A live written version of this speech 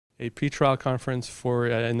A pretrial conference for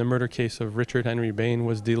in the murder case of Richard Henry Bain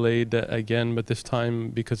was delayed again, but this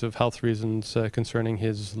time because of health reasons concerning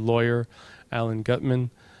his lawyer, Alan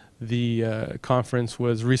Guttman. The conference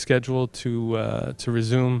was rescheduled to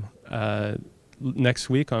resume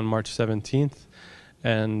next week on March 17th,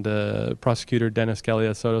 and Prosecutor Dennis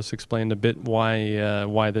Galiatsatos explained a bit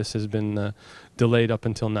why this has been delayed up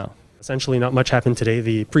until now. Essentially, not much happened today.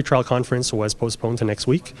 The pretrial conference was postponed to next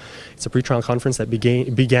week. It's a pretrial conference that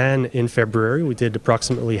began in February. We did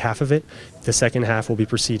approximately half of it. The second half will be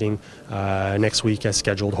proceeding next week as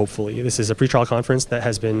scheduled, hopefully. This is a pretrial conference that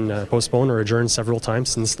has been postponed or adjourned several times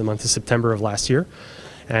since the month of September of last year.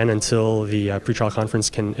 And until the pretrial conference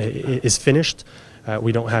is finished,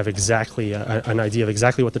 we don't have exactly an idea of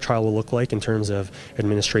exactly what the trial will look like in terms of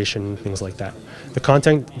administration, things like that. The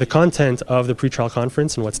content of the pretrial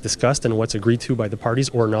conference and what's discussed and what's agreed to by the parties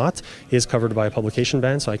or not is covered by a publication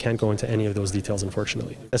ban, so I can't go into any of those details,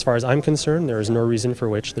 unfortunately. As far as I'm concerned, there is no reason for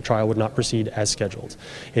which the trial would not proceed as scheduled.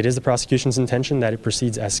 It is the prosecution's intention that it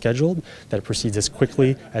proceeds as scheduled, that it proceeds as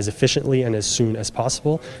quickly, as efficiently, and as soon as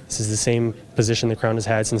possible. This is the same position the Crown has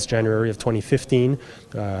had since January of 2015.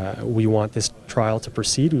 We want this trial to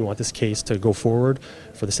proceed. We want this case to go forward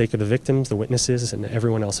for the sake of the victims, the witnesses, and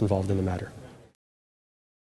everyone else involved in the matter.